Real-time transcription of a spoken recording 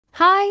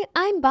Hi,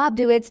 I'm Bob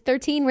Dewitt's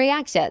 13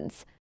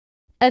 Reactions.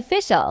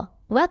 Official,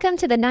 welcome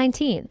to the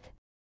 19th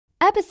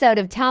episode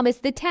of Thomas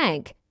the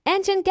Tank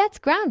Engine Gets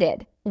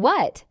Grounded.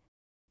 What?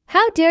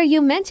 How dare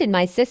you mention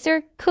my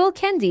sister, Cool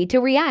Kenzie, to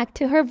react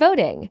to her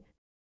voting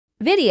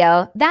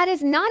video that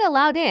is not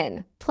allowed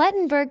in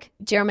Plettenberg,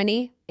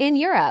 Germany, in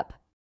Europe.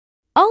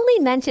 Only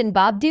mention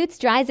Bob Dutz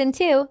Dreisen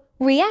to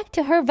react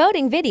to her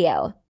voting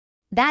video.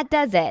 That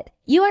does it.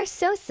 You are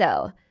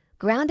so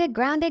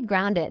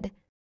grounded.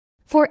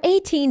 For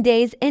 18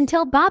 days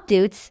until Bob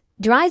Dutz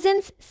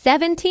Dreisen's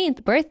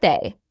 17th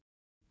birthday.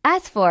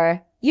 As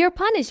for your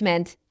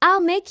punishment, I'll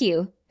make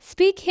you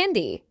speak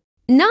Hindi.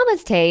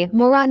 Namaste,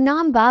 mera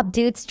naam Bob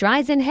Dutz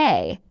Dreisen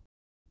hai.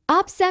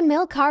 Aapse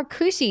milkar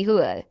khushi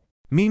hua.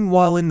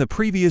 Meanwhile, in the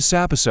previous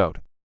episode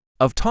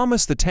of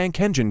Thomas the Tank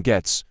Engine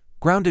Gets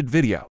Grounded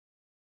video.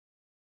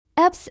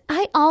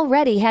 I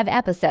already have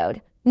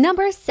episode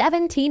number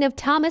 17 of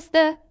Thomas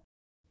the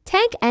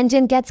Tank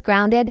Engine Gets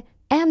Grounded,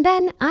 and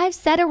then I've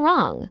said it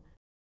wrong.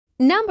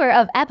 Number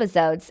of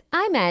episodes,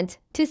 I meant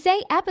to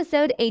say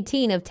episode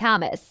 18 of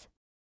Thomas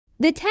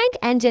the Tank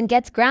Engine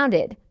Gets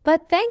Grounded,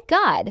 but thank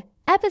God,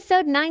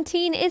 episode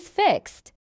 19 is fixed.